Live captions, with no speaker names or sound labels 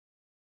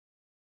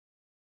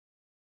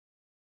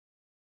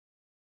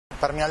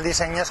Per mi el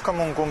disseny és com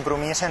un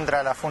compromís entre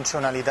la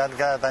funcionalitat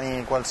que ha de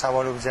tenir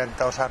qualsevol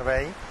objecte o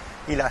servei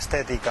i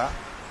l'estètica,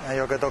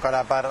 allò que toca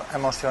la part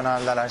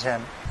emocional de la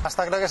gent.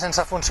 Està clar que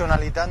sense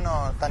funcionalitat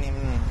no tenim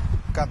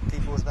cap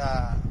tipus de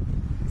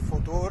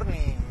futur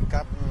ni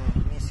cap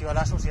missió a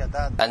la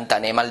societat.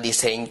 Entenem el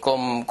disseny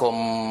com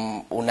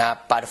una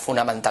part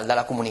fonamental de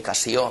la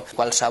comunicació.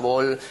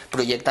 Qualsevol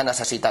projecte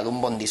necessita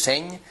d'un bon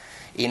disseny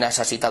i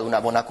necessita d'una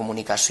bona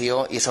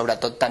comunicació i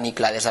sobretot tenir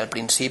clar des del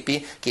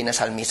principi quin és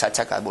el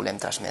missatge que volem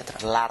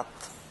transmetre. L'art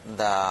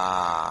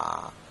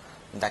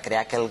de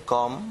crear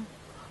quelcom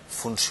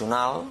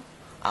funcional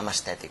amb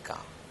estètica.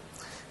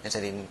 És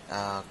a dir,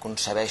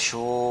 concebeixo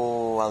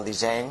el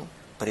disseny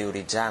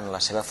prioritzant la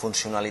seva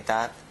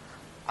funcionalitat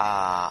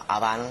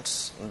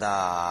abans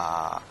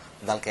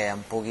del que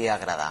em pugui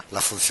agradar.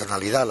 La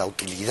funcionalidad, la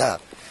utilidad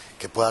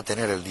que pueda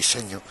tener el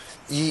diseño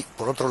y,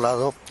 por otro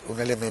lado, un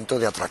elemento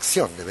de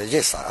atracción, de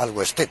belleza,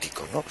 algo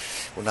estético, ¿no?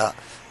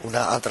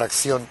 Una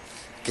atracción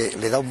que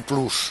le da un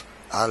plus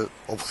al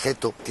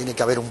objeto, tiene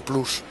que haber un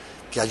plus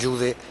que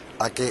ayude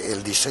a que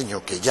el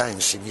diseño, que ya en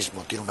sí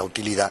mismo tiene una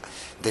utilidad,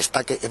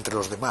 destaque entre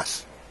los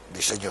demás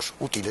diseños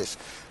útiles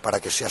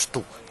para que seas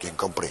tú quien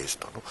compre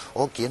esto, ¿no?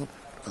 O quien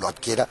lo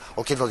adquiera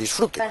o quien lo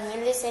disfrute. Per mi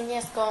el disseny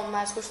és com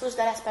els gustos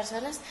de les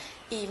persones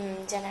i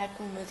generar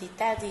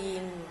comoditat i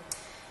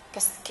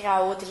que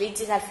ho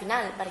utilitzis al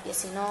final, perquè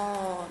si no,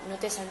 no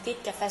té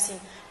sentit que facin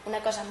una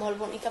cosa molt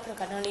bonica però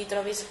que no li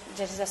trobis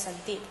res de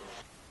sentit.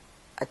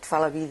 Et fa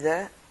la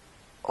vida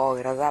o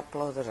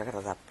agradable o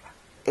desagradable.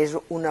 És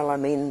un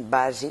element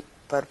bàsic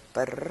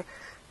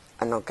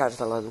en el cas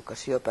de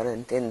l'educació, per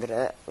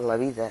entendre la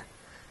vida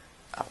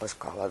a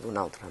l'escola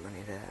d'una altra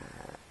manera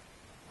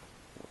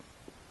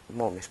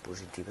molt més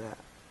positiva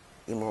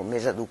i molt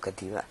més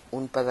educativa.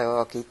 Un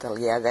pedagog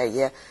italià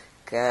deia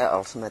que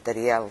els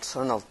materials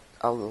són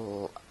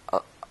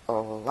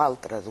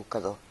l'altre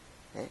educador.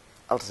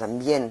 Els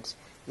ambients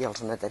i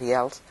els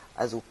materials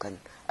eduquen,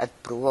 et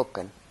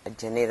provoquen, et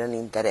generen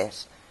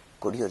interès,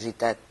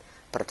 curiositat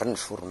per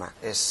transformar.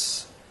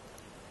 És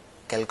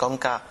quelcom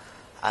que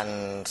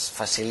ens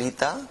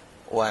facilita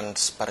o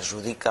ens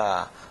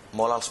perjudica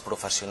molt als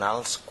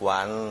professionals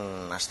quan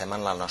estem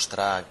en la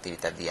nostra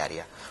activitat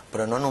diària.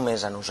 Però no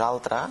només a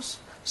nosaltres,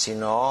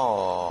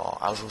 sinó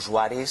als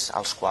usuaris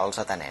als quals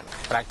atenem.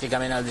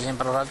 Pràcticament el disseny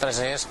per nosaltres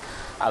és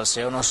el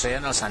ser o no ser,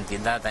 en el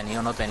sentit de tenir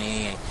o no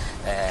tenir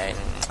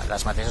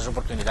les mateixes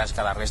oportunitats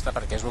que la resta,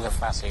 perquè és el que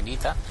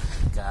facilita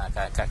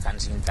que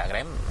ens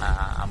integrem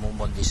amb un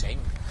bon disseny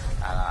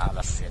a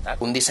la societat.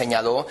 Un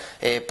dissenyador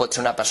pot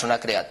ser una persona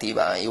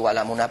creativa, igual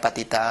amb una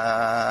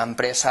petita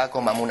empresa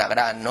com amb una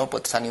gran, no?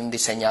 Pots tenir un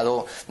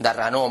dissenyador de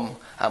renom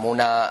amb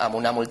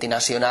una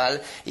multinacional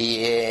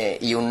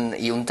i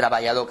un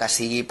treballador que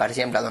sigui, per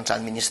exemple,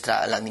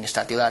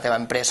 l'administratiu de la teva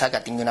empresa,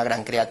 que tingui una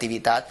gran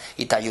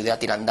creativitat i t'ajudi a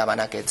tirar endavant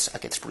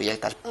aquests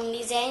projectes. Un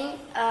disseny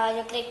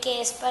jo crec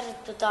que és per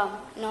tothom,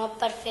 no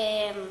per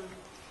fer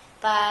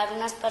per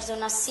unes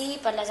persones sí,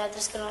 per les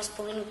altres que no les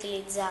puguin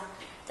utilitzar.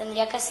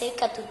 Tindria que ser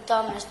que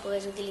tothom les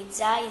pogués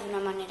utilitzar i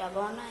d'una manera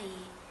bona i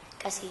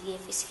que sigui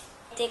eficient.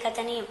 Té que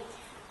tenir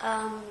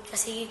que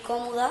sigui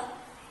còmode,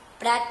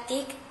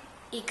 pràctic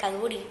y que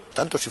dure.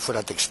 Tanto si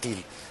fuera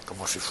textil,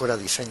 como si fuera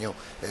diseño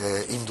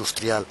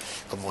industrial,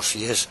 como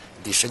si es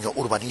diseño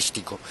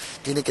urbanístico,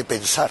 tiene que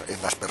pensar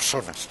en las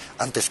personas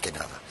antes que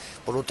nada.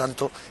 Por lo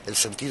tanto, el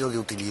sentido de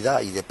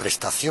utilidad y de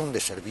prestación de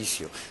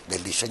servicio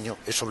del diseño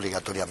es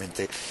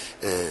obligatoriamente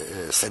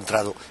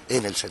centrado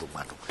en el ser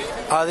humano.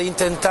 Ha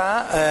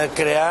d'intentar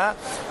crear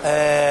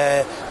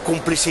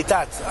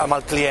complicitat amb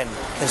el client.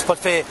 Ens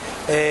pot fer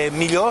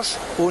millors,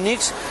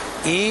 únics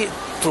i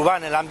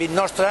trobar en l'àmbit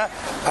nostre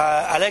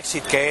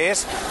l'èxit que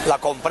és la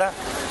compra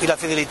i la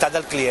fidelitat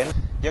del client.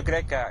 Jo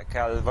crec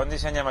que el bon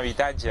disseny amb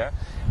habitatge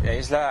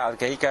és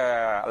aquell que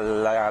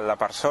la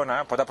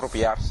persona pot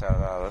apropiar-se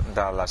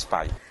de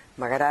l'espai.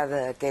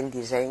 M'agrada aquell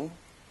disseny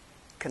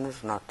que no es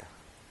nota,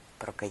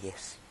 però que hi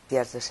és. T'hi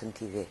has de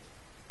sentir bé.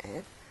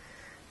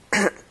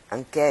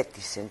 En què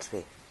t'hi sents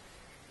bé?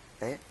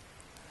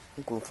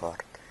 Un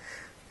confort.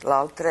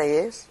 L'altre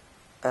és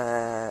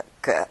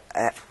que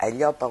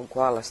allò pel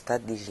qual ha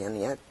estat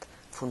dissenyat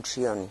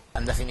funcioni.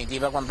 En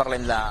definitiva, quan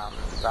parlem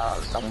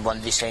d'un bon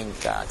disseny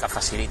que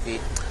faciliti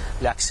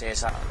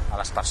l'accés a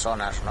les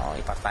persones,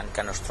 i per tant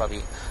que no es trobi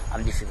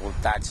amb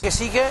dificultats. Que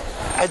sigui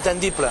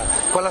entendible.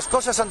 Quan les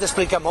coses s'han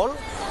d'explicar molt,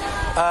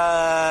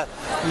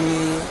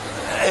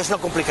 és una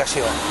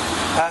complicació.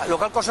 La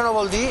qual cosa no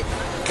vol dir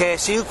que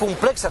sigui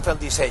complex fer el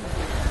disseny,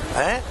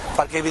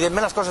 perquè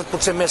evidentment les coses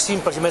potser més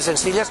simples i més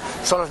senzilles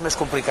són les més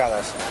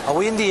complicades.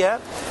 Avui en dia,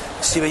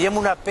 si veiem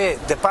una P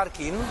de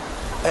pàrquing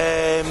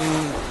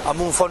amb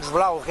un fons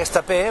blau,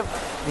 aquesta P,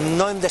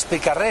 no hem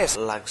d'explicar res.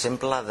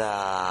 L'exemple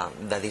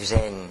de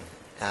disseny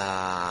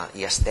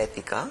i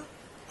estètica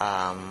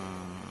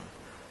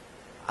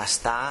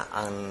està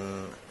en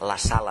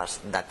les sales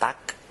de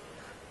TAC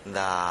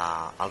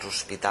dels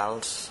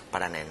hospitals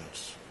per a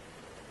nens,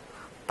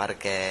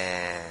 perquè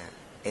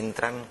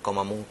entren com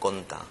en un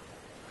conte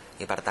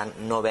i per tant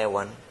no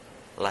veuen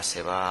la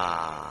seva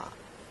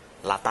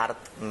la part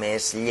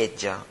més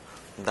lletja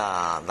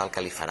del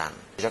que li faran.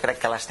 Jo crec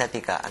que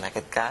l'estètica, en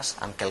aquest cas,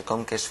 amb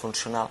quelcom que és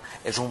funcional,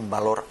 és un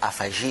valor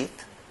afegit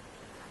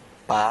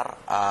per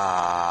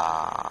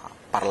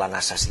la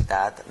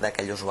necessitat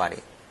d'aquell usuari.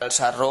 Els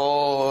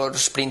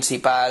errors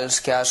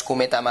principals que es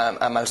cometen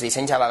amb els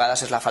dissenys a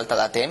vegades és la falta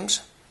de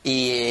temps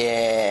i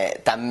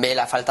també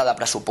la falta de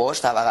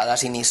pressupost. A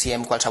vegades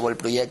iniciem qualsevol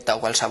projecte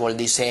o qualsevol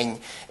disseny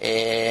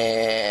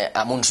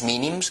amb uns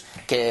mínims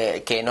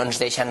que no ens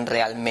deixen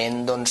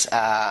realment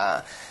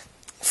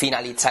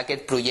finalitzar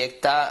aquest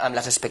projecte amb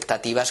les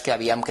expectatives que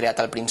havíem creat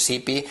al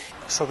principi.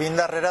 Sovint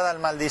darrere del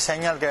mal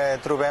disseny el que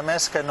trobem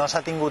és que no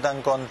s'ha tingut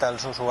en compte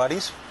els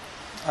usuaris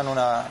en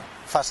una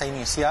fase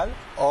inicial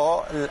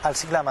o el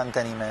cicle de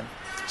manteniment.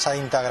 S'ha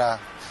d'integrar,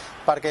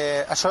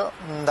 perquè això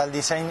del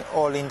disseny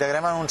o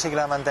l'integrem en un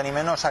cicle de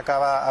manteniment o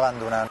s'acaba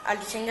abandonant. El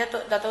disseny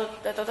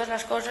de totes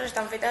les coses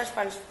estan fetes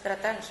pels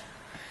dretans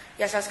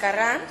i els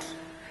esquerrans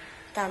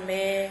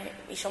també,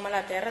 i som a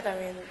la Terra,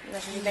 també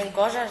necessiten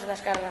coses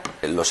d'esquerra.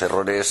 Los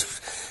errores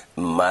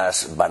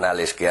más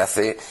banales que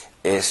hace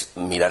es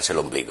mirarse el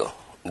ombligo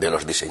de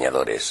los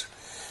diseñadores.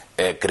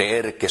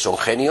 Creer que son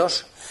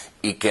genios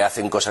y que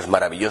hacen cosas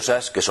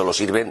maravillosas que solo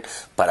sirven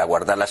para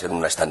guardarlas en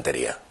una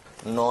estantería.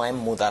 No hem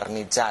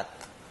modernitzat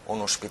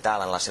un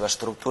hospital en la seva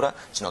estructura,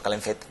 sinó que l'hem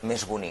fet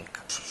més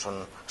bonic. Són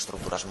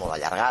estructures molt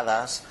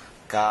allargades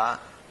que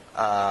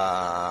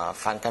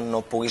fan que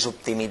no puguis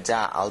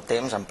optimitzar el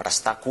temps en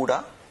prestar cura,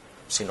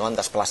 sinó en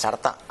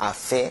desplaçar-te a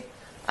fer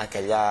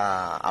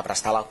a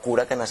prestar la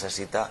cura que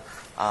necessita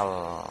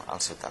el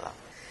ciutadà.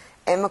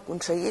 Hem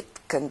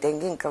aconseguit que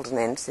entenguin que els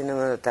nens tenen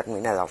una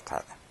determinada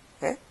alçada.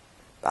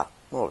 Val,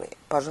 molt bé,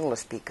 posen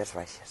les piques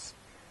baixes,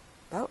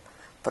 val?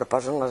 Però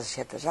posen les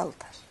aixetes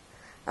altes,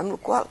 amb la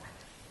qual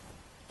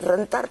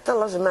rentar-te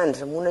les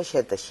mans amb una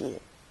aixeta així,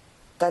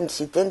 tant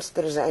si tens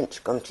 3 anys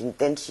com si en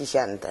tens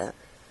 60,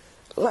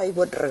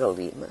 l'aigua et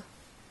regalima.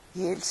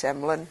 I ells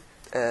semblen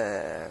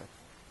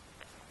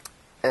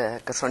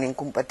que són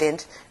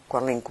incompetents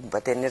quan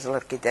l'incompetent es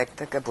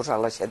l'arquitecte que ha posat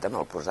l'aixeta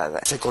mal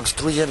posada. Se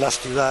construyen las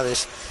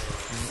ciudades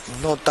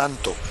no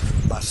tanto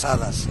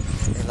basadas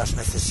en las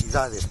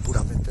necesidades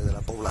puramente de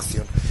la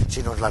población,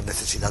 sino en las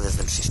necesidades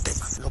del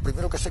sistema. Lo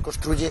primero que se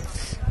construye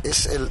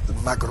es el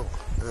macro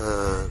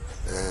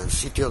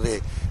sitio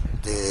de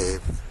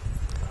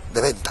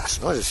ventas,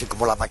 ¿no? Es decir,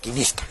 como la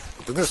maquinista.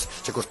 Primero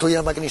se construye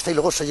la maquinista y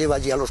luego se lleva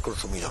allí a los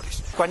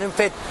consumidores. Quan hem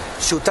fet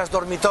ciutats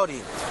dormitori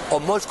o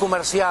molts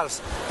comercials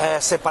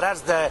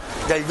separats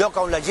del lloc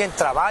on la gent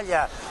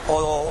treballa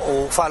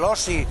o fa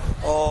l'oci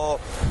o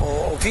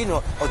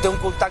té un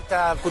contacte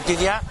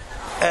quotidià,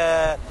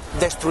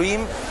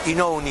 destruïm i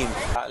no unim.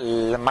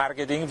 El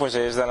màrqueting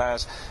és de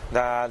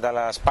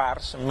les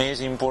parts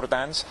més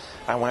importants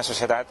en una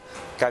societat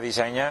que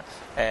dissenya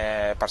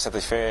per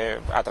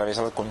satisfer a través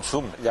del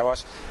consum.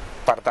 Llavors,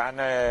 per tant,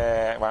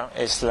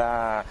 és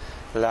el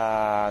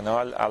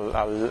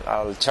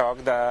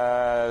xoc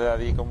de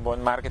dir que un bon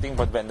màrqueting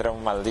pot vendre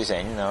un mal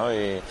disseny,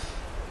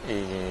 i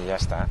ja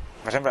està.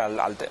 Per exemple,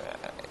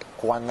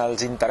 quan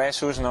els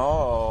interessos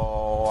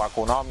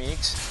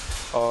econòmics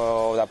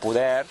o de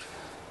poder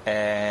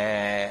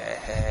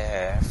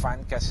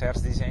fan que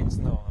certs dissenys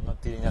no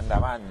tirin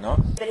endavant.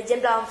 Per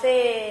exemple, vam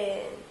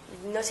fer,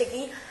 no sé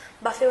qui,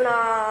 va fer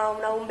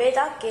una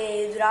bombeta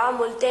que durava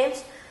molt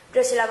temps,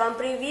 però se la van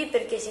prohibir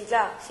perquè,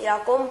 clar, si la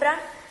compren,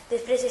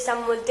 després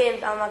estan molt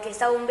temps amb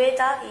aquesta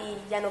bombeta i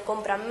ja no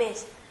compren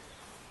més.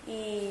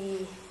 I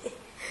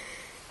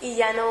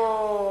ja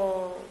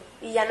no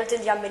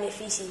tindran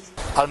beneficis.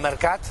 El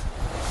mercat,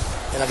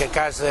 en aquest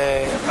cas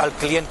el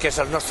client, que és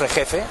el nostre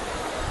jefe,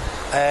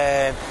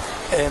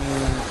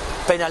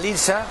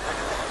 penalitza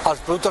els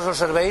productes o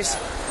serveis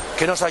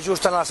que no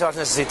s'ajusten a les seves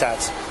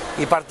necessitats.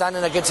 I per tant,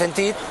 en aquest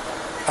sentit,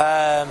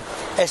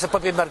 és el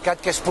propi mercat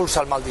que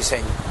expulsa el mal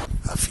disseny.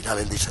 Al final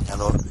el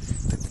diseñador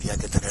tendría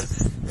que tener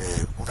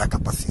una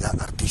capacidad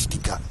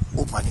artística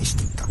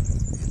humanística.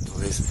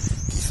 Entonces,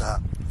 quizá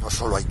no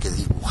solo hay que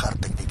dibujar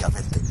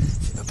técnicamente,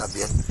 sino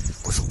también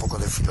un poco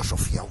de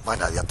filosofía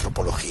humana, de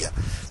antropología.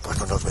 Pues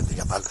no nos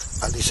vendría mal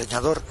al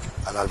diseñador,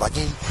 al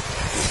albañil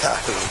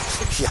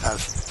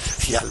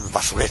y al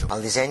basurero.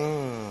 El disseny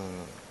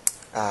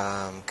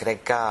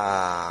crec que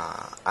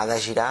ha de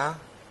girar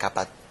cap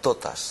a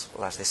totes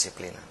les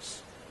disciplines.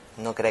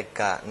 No crec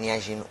que n'hi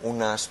hagin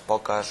unes,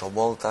 poques o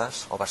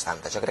moltes o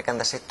bastantes. Jo crec que han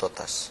de ser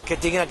totes. Que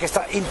tinguin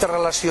aquesta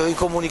interrelació i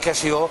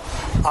comunicació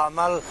amb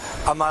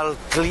el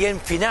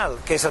client final,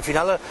 que és al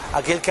final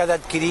aquell que ha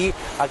d'adquirir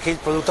aquell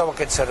producte o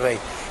aquest servei.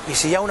 I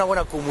si hi ha una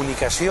bona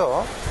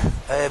comunicació,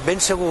 ben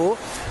segur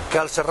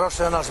que els errors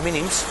seran els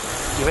mínims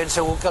i ben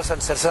segur que els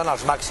encerts seran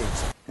els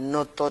màxims.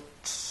 No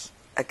tots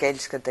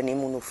aquells que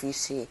tenim un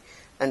ofici,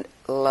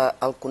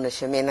 el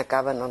coneixement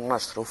acaba en el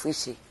nostre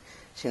ofici,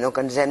 sinó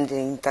que ens hem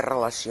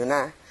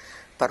d'interrelacionar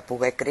per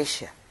poder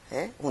créixer.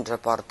 Uns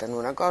aporten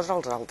una cosa,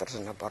 els altres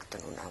en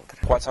aporten una altra.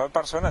 Qualsevol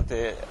persona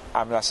té,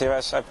 amb les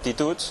seves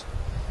aptituds,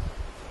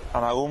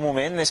 en algun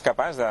moment és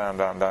capaç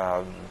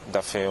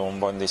de fer un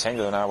bon disseny,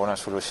 de donar una bona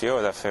solució,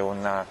 de fer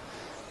una...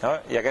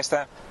 I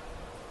aquesta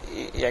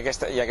i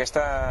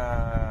aquesta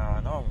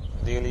no,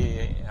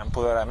 digue-li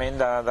empoderament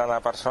de la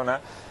persona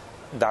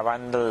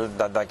davant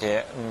de que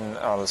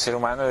el ser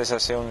humà no deixa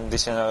de ser un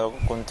dissenyador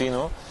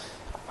continu,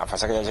 fa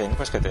que hi ha gent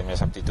que té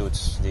més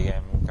aptituds,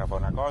 diguem, cap a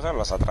una cosa, o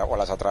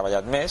les ha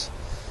treballat més,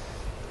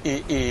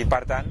 i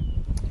per tant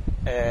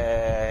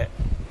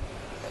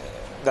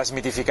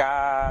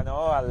desmitificar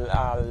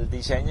el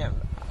disseny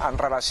en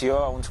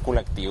relació a uns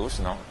col·lectius,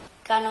 no?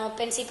 Que no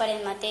pensi per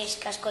ell mateix,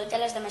 que escolti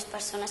a les demés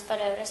persones per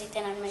veure si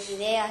tenen més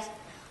idees,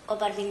 o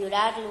per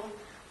millorar-lo,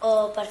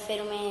 o per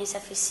fer-ho més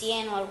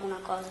eficient o alguna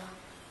cosa.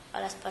 A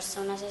les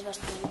persones és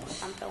bastant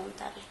important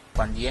preguntar-li.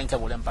 Quan diem que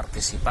volem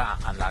participar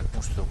en la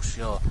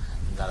construcció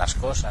de les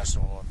coses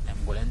o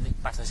volem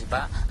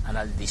participar en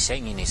el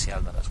disseny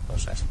inicial de les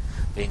coses,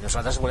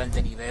 nosaltres volem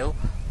tenir veu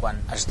quan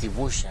es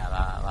dibuixa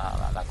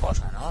la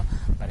cosa, no?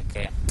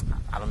 Perquè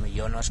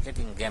potser no és que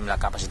tinguem la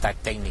capacitat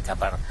tècnica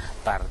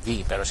per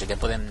dir, però sí que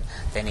podem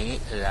tenir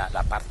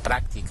la part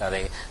pràctica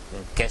de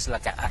què és a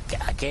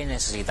què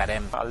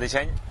necessitarem. El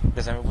disseny,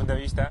 des del meu punt de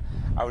vista,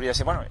 hauria de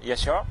ser, bueno, i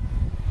això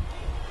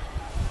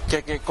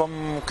com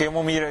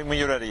ho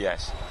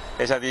milloraries?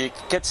 És a dir,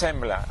 què et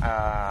sembla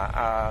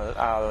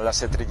a la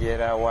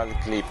setrillera o al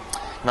clip?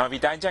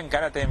 L'habitatge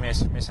encara té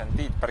més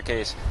sentit,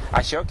 perquè és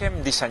això que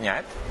hem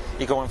dissenyat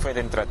i que ho hem fet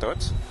entre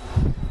tots,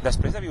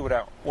 després de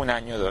viure un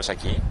any o dos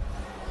aquí,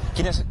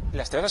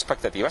 les teves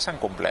expectatives s'han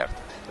complert.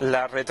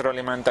 La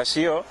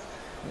retroalimentació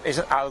és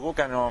algo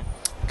que no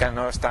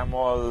està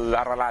molt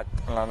arrelat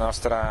en la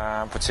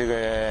nostra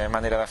potser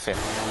manera de fer.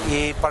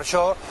 I per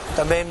això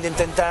també hem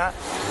d'intentar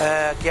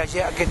que hi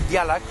hagi aquest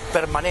diàleg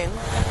permanent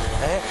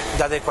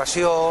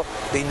d'adequació,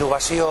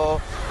 d'innovació,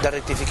 de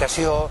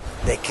rectificació,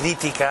 de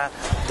crítica,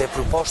 de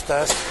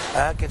propostes,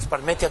 que ens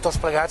permeti a tots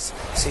plegats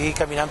seguir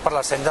caminant per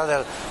la senda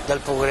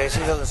del progrés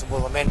i del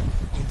desenvolupament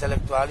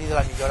intel·lectual i de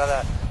la millora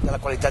de la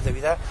qualitat de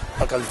vida,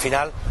 perquè al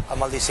final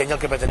amb el disseny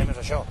el que pretenem és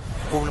això,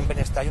 un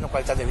benestar i una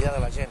qualitat de vida de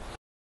la gent.